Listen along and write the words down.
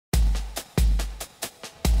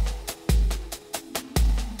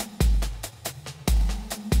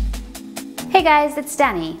Hey guys, it's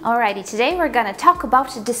Danny. Alrighty, today we're gonna talk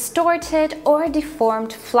about distorted or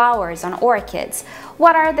deformed flowers on orchids.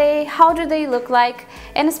 What are they? How do they look like?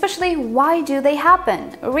 And especially, why do they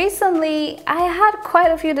happen? Recently, I had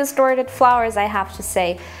quite a few distorted flowers, I have to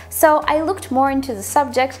say. So I looked more into the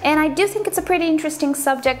subject, and I do think it's a pretty interesting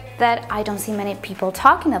subject that I don't see many people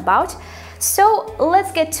talking about. So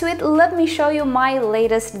let's get to it. Let me show you my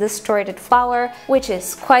latest distorted flower, which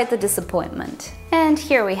is quite the disappointment. And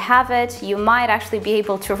here we have it. You might actually be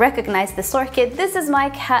able to recognize this orchid. This is my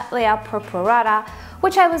Cattleya purpurata,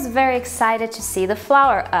 which I was very excited to see the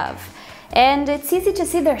flower of. And it's easy to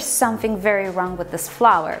see there's something very wrong with this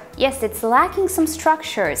flower. Yes, it's lacking some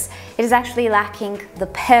structures. It is actually lacking the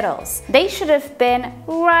petals. They should have been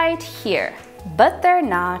right here, but they're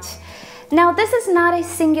not. Now, this is not a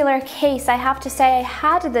singular case. I have to say I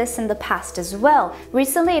had this in the past as well.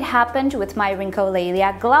 Recently it happened with my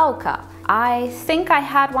Rhyncholaelia glauca. I think I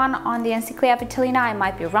had one on the Encyclia vitellina, I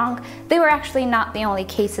might be wrong. They were actually not the only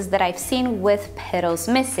cases that I've seen with petals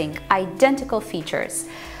missing, identical features.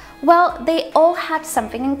 Well, they all had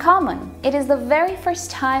something in common. It is the very first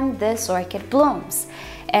time this orchid blooms.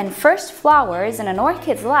 And first flowers in an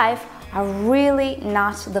orchid's life are really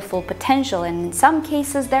not the full potential, and in some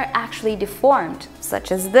cases they're actually deformed,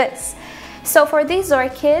 such as this. So for these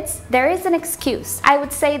orchids, there is an excuse. I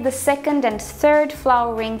would say the second and third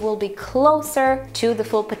flowering will be closer to the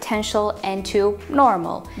full potential and to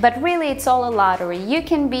normal. But really it's all a lottery. You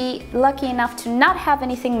can be lucky enough to not have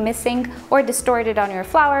anything missing or distorted on your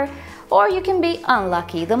flower, or you can be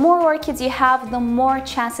unlucky. The more orchids you have, the more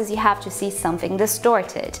chances you have to see something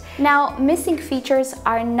distorted. Now, missing features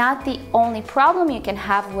are not the only problem you can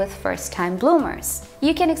have with first-time bloomers.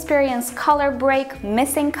 You can experience color break,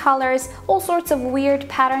 missing colors, all sorts of weird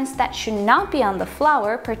patterns that should not be on the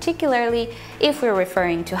flower, particularly if we're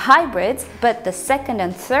referring to hybrids, but the second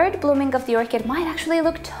and third blooming of the orchid might actually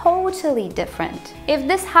look totally different. If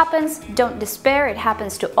this happens, don't despair, it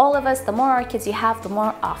happens to all of us. The more orchids you have, the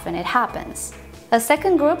more often it happens. A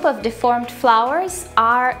second group of deformed flowers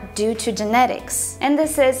are due to genetics. And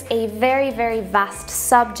this is a very vast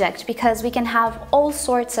subject because we can have all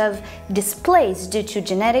sorts of displays due to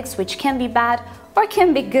genetics, which can be bad or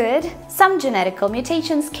can be good. Some genetical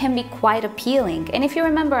mutations can be quite appealing. And if you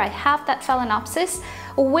remember, I have that Phalaenopsis,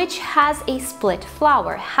 which has a split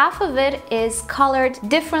flower. Half of it is colored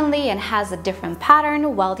differently and has a different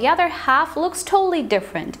pattern, while the other half looks totally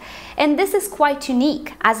different. And this is quite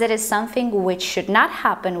unique, as it is something which should not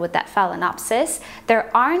happen with that Phalaenopsis.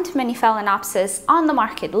 There aren't many Phalaenopsis on the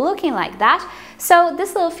market looking like that, so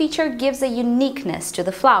this little feature gives a uniqueness to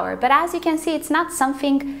the flower. But as you can see, it's not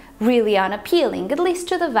something really unappealing, at least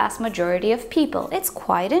to the vast majority of people. It's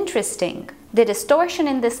quite interesting. The distortion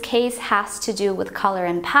in this case has to do with color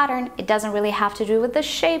and pattern. It doesn't really have to do with the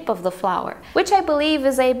shape of the flower, which I believe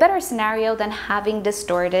is a better scenario than having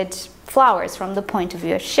distorted flowers from the point of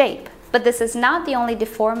view of shape. But this is not the only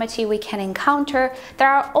deformity we can encounter. There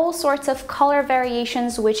are all sorts of color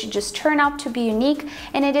variations which just turn out to be unique,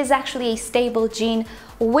 and it is actually a stable gene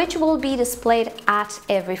which will be displayed at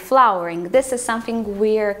every flowering. This is something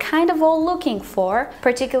we're kind of all looking for,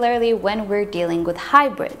 particularly when we're dealing with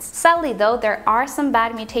hybrids. Sadly though, there are some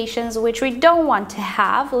bad mutations which we don't want to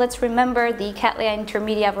have. Let's remember the Cattleya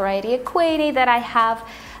intermedia variety Equini that I have.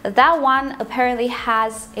 That one apparently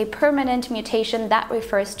has a permanent mutation that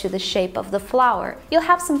refers to the shape of the flower. You'll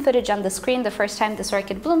have some footage on the screen. The first time this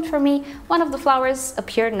orchid bloomed for me, one of the flowers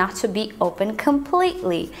appeared not to be open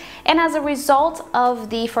completely. And as a result of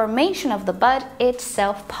the formation of the bud, it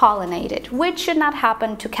self-pollinated, which should not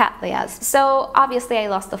happen to Cattleyas. So obviously I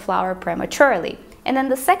lost the flower prematurely. And then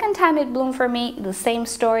the second time it bloomed for me, the same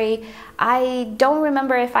story. I don't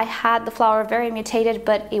remember if I had the flower very mutated,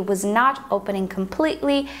 but it was not opening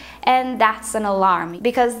completely, and that's an alarm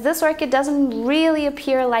because this orchid doesn't really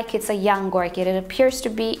appear like it's a young orchid. It appears to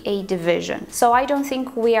be a division. So I don't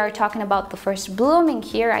think we are talking about the first blooming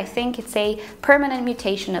here. I think it's a permanent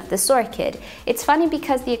mutation of this orchid. It's funny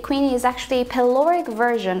because the Equini is actually a pyloric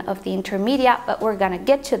version of the intermedia, but we're gonna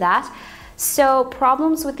get to that. So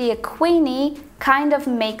problems with the Equini kind of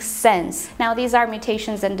makes sense. Now these are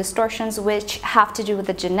mutations and distortions which have to do with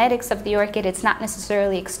the genetics of the orchid. It's not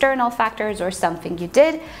necessarily external factors or something you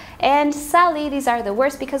did. And sadly, these are the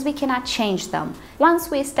worst because we cannot change them. Once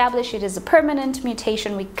we establish it is a permanent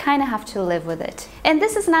mutation, we kind of have to live with it. And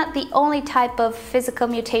this is not the only type of physical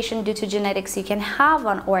mutation due to genetics you can have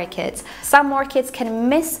on orchids. Some orchids can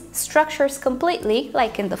miss structures completely,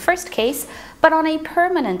 like in the first case, but on a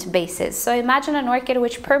permanent basis. So imagine an orchid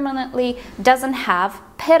which permanently doesn't have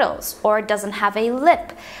petals or doesn't have a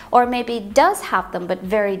lip, or maybe does have them but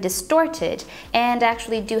very distorted, and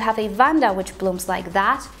actually do have a vanda which blooms like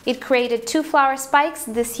that. It created 2 flower spikes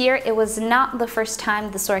this year. It was not the first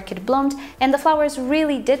time this orchid bloomed, and the flowers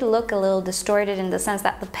really did look a little distorted in the sense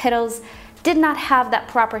that the petals did not have that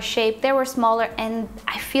proper shape. They were smaller, and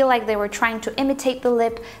I feel like they were trying to imitate the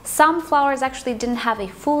lip. Some flowers actually didn't have a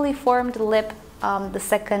fully formed lip. The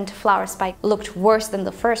second flower spike looked worse than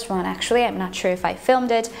the first one, actually. I'm not sure if I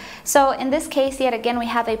filmed it. So in this case, yet again, we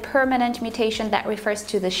have a permanent mutation that refers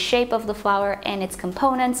to the shape of the flower and its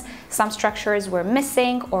components. Some structures were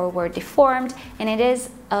missing or were deformed, and it is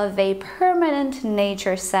of a permanent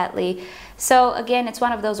nature, sadly. So again, it's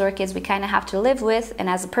one of those orchids we kind of have to live with, and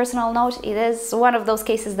as a personal note, it is one of those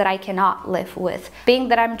cases that I cannot live with. Being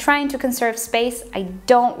that I'm trying to conserve space, I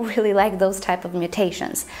don't really like those type of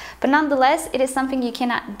mutations. But nonetheless, it is something you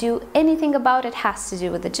cannot do anything about. It has to do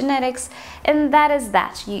with the genetics, and that is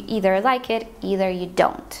that. You either like it, either you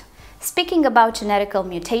don't. Speaking about genetical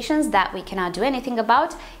mutations that we cannot do anything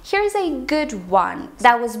about, here's a good one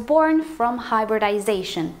that was born from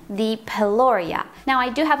hybridization, the Peloria. Now, I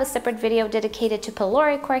do have a separate video dedicated to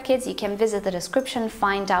peloric orchids. You can visit the description,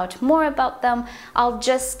 find out more about them. I'll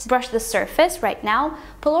just brush the surface right now.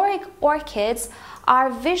 Peloric orchids are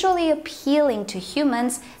visually appealing to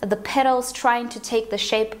humans, the petals trying to take the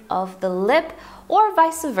shape of the lip, or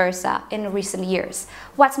vice versa in recent years.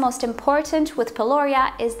 What's most important with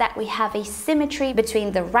Peloria is that we have a symmetry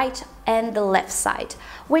between the right and the left side,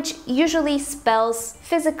 which usually spells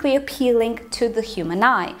physically appealing to the human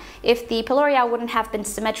eye. If the Peloria wouldn't have been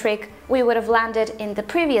symmetric, we would have landed in the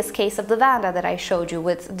previous case of the vanda that I showed you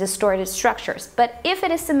with distorted structures. But if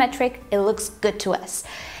it is symmetric, it looks good to us.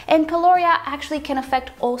 And Peloria actually can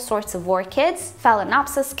affect all sorts of orchids,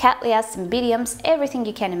 Phalaenopsis, Cattleyas, Cymbidiums, everything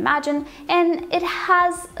you can imagine, and it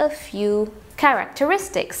has a few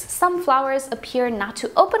characteristics. Some flowers appear not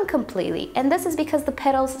to open completely, and this is because the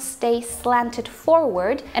petals stay slanted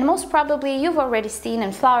forward, and most probably you've already seen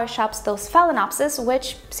in flower shops those Phalaenopsis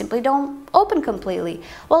which simply don't open completely.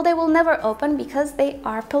 Well, they will never open because they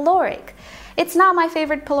are peloric. It's not my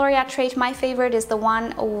favorite Peloria trait. My favorite is the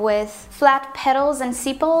one with flat petals and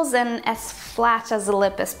sepals and as flat as the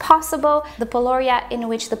lip as possible. The Peloria in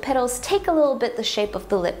which the petals take a little bit the shape of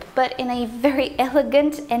the lip, but in a very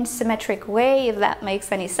elegant and symmetric way, if that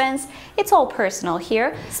makes any sense. It's all personal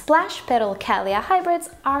here. Splash petal Cattleya hybrids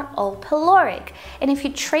are all peloric, and if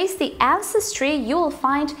you trace the ancestry, you will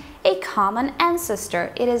find a common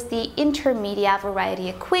ancestor. It is the intermedia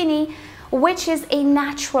variety Equini, which is a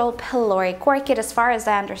natural peloric orchid as far as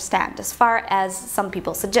I understand, as far as some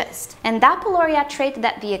people suggest. And that Peloria trait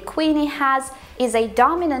that the Equini has is a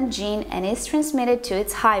dominant gene and is transmitted to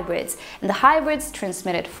its hybrids. And the hybrids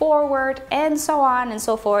transmit it forward and so on and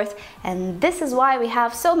so forth. And this is why we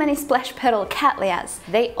have so many splash petal Cattleyas.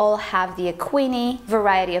 They all have the Equini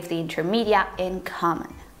variety of the intermedia in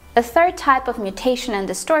common. A third type of mutation and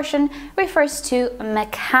distortion refers to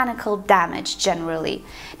mechanical damage generally.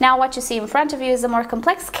 Now, what you see in front of you is a more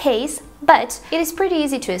complex case, but it is pretty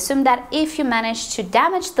easy to assume that if you manage to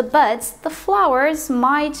damage the buds, the flowers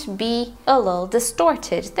might be a little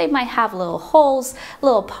distorted. They might have little holes,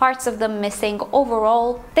 little parts of them missing.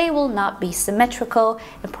 Overall, they will not be symmetrical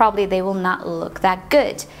and probably they will not look that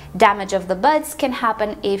good. Damage of the buds can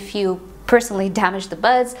happen if you personally damage the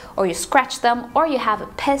buds, or you scratch them, or you have a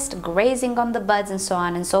pest grazing on the buds, and so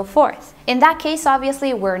on and so forth. In that case,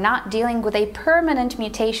 obviously, we're not dealing with a permanent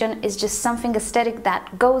mutation. It's just something aesthetic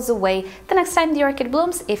that goes away the next time the orchid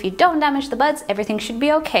blooms. If you don't damage the buds, everything should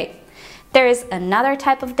be okay. There is another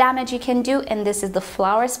type of damage you can do, and this is the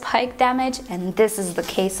flower spike damage, and this is the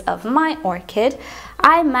case of my orchid.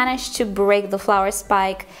 I managed to break the flower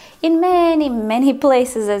spike in many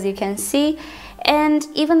places, as you can see. And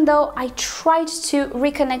even though I tried to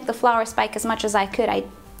reconnect the flower spike as much as I could,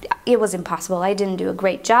 it was impossible. I didn't do a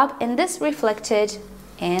great job, and this reflected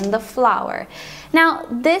in the flower. Now,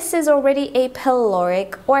 this is already a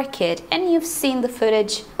peloric orchid, and you've seen the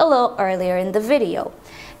footage a little earlier in the video.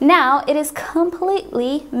 Now, it is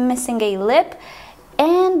completely missing a lip,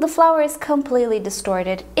 and the flower is completely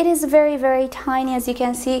distorted. It is very tiny, as you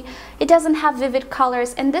can see. It doesn't have vivid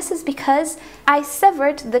colors, and this is because I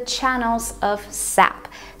severed the channels of sap.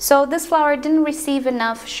 So this flower didn't receive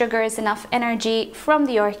enough sugars, enough energy from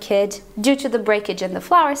the orchid due to the breakage in the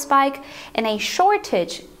flower spike, and a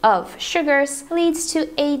shortage of sugars leads to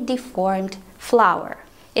a deformed flower.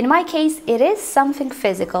 In my case, it is something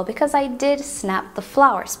physical because I did snap the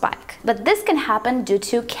flower spike. But this can happen due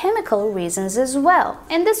to chemical reasons as well.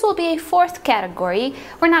 And this will be a fourth category.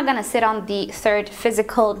 We're not gonna sit on the third,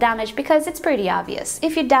 physical damage, because it's pretty obvious.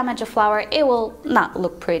 If you damage a flower, it will not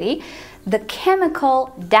look pretty. The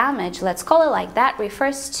chemical damage, let's call it like that,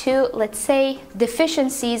 refers to, let's say,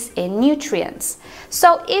 deficiencies in nutrients.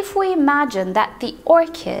 So if we imagine that the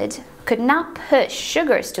orchid could not push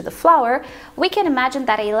sugars to the flower, we can imagine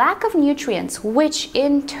that a lack of nutrients, which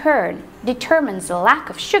in turn determines the lack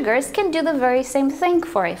of sugars, can do the very same thing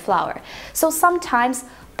for a flower. So sometimes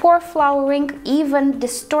poor flowering, even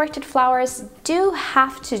distorted flowers, do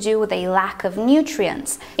have to do with a lack of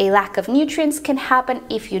nutrients. A lack of nutrients can happen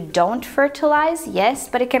if you don't fertilize, yes,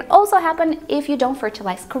 but it can also happen if you don't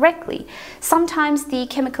fertilize correctly. Sometimes the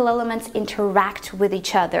chemical elements interact with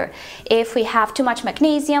each other. If we have too much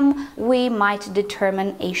magnesium, we might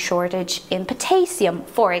determine a shortage in potassium,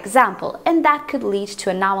 for example, and that could lead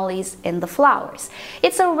to anomalies in the flowers.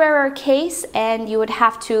 It's a rarer case, and you would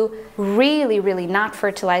have to really not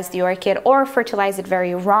fertilize the orchid or fertilize it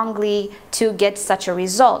very wrongly to get such a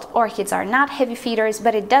result. Orchids are not heavy feeders,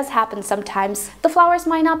 but it does happen sometimes. The flowers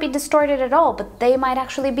might not be distorted at all, but they might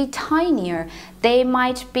actually be tinier. They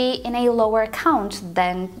might be in a lower count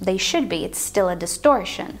than they should be. It's still a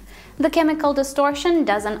distortion. The chemical distortion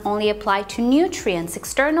doesn't only apply to nutrients.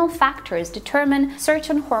 External factors determine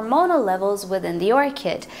certain hormonal levels within the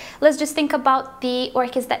orchid. Let's just think about the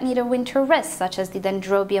orchids that need a winter rest, such as the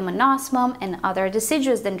Dendrobium anosmum and other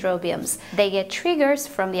deciduous dendrobiums. They get triggers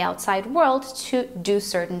from the outside world to do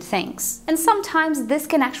certain things. And sometimes this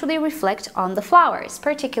can actually reflect on the flowers,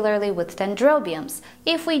 particularly with dendrobiums.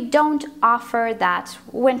 If we don't offer that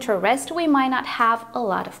winter rest, we might not have a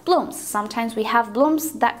lot of blooms. Sometimes we have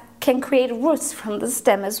blooms that can create roots from the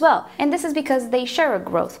stem as well, and this is because they share a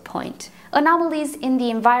growth point. Anomalies in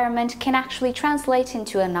the environment can actually translate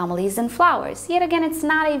into anomalies in flowers. Yet again, it's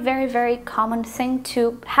not a very common thing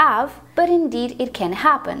to have, but indeed it can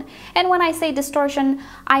happen. And when I say distortion,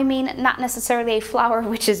 I mean not necessarily a flower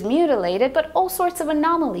which is mutilated, but all sorts of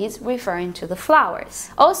anomalies referring to the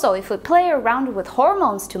flowers. Also, if we play around with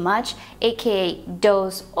hormones too much, aka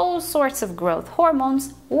dose all sorts of growth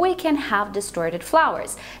hormones, we can have distorted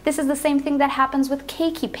flowers. This is the same thing that happens with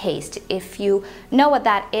cakey paste. If you know what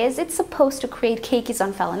that is, it's supposed to create cakeys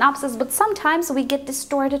on Phalaenopsis, but sometimes we get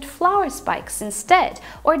distorted flower spikes instead,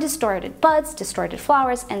 or distorted buds, distorted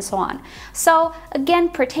flowers, and so on. So again,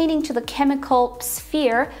 pertaining to the chemical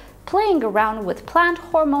sphere, playing around with plant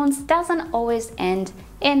hormones doesn't always end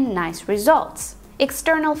in nice results.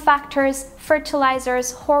 External factors,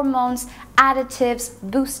 fertilizers, hormones, additives,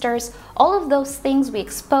 boosters, all of those things we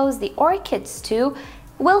expose the orchids to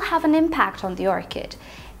will have an impact on the orchid.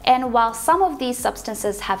 And while some of these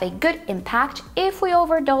substances have a good impact, if we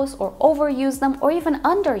overdose or overuse them or even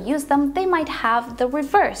underuse them, they might have the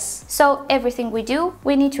reverse. So everything we do,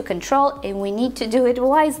 we need to control, and we need to do it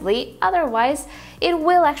wisely, otherwise it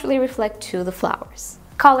will actually reflect to the flowers.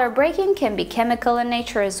 Color breaking can be chemical in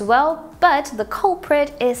nature as well, but the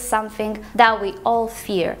culprit is something that we all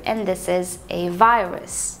fear, and this is a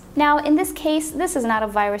virus. Now, in this case, this is not a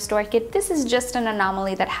virus orchid, this is just an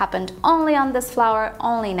anomaly that happened only on this flower,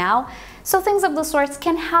 only now. So things of the sorts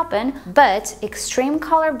can happen, but extreme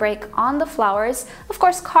color break on the flowers, of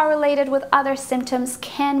course correlated with other symptoms,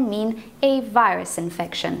 can mean a virus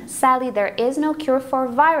infection. Sadly, there is no cure for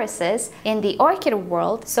viruses in the orchid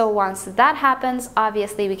world, so once that happens,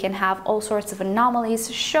 obviously we can have all sorts of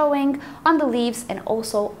anomalies showing on the leaves and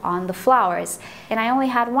also on the flowers. And I only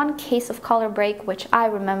had one case of color break, which I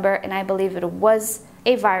remember, and I believe it was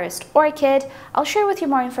a virused orchid. I'll share with you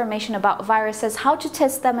more information about viruses, how to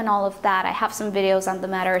test them and all of that. I have some videos on the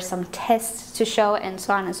matter, some tests to show, and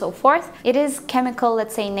so on and so forth. It is chemical,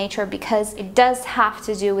 let's say, in nature, because it does have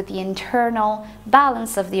to do with the internal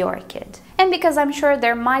balance of the orchid. And because I'm sure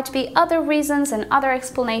there might be other reasons and other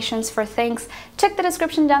explanations for things, check the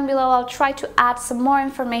description down below. I'll try to add some more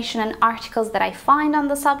information and articles that I find on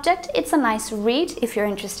the subject. It's a nice read if you're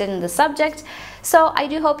interested in the subject. So I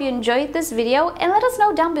do hope you enjoyed this video, and let us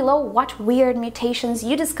know down below what weird mutations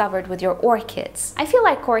you discovered with your orchids. I feel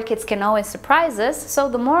like orchids can always surprise us, so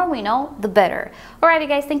the more we know, the better. Alrighty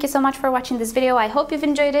guys, thank you so much for watching this video. I hope you've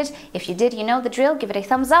enjoyed it. If you did, you know the drill. Give it a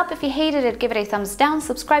thumbs up. If you hated it, give it a thumbs down.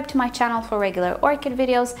 Subscribe to my channel for regular orchid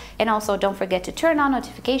videos, and also don't forget to turn on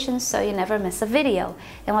notifications so you never miss a video.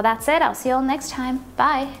 And with that said, I'll see you all next time.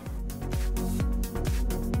 Bye!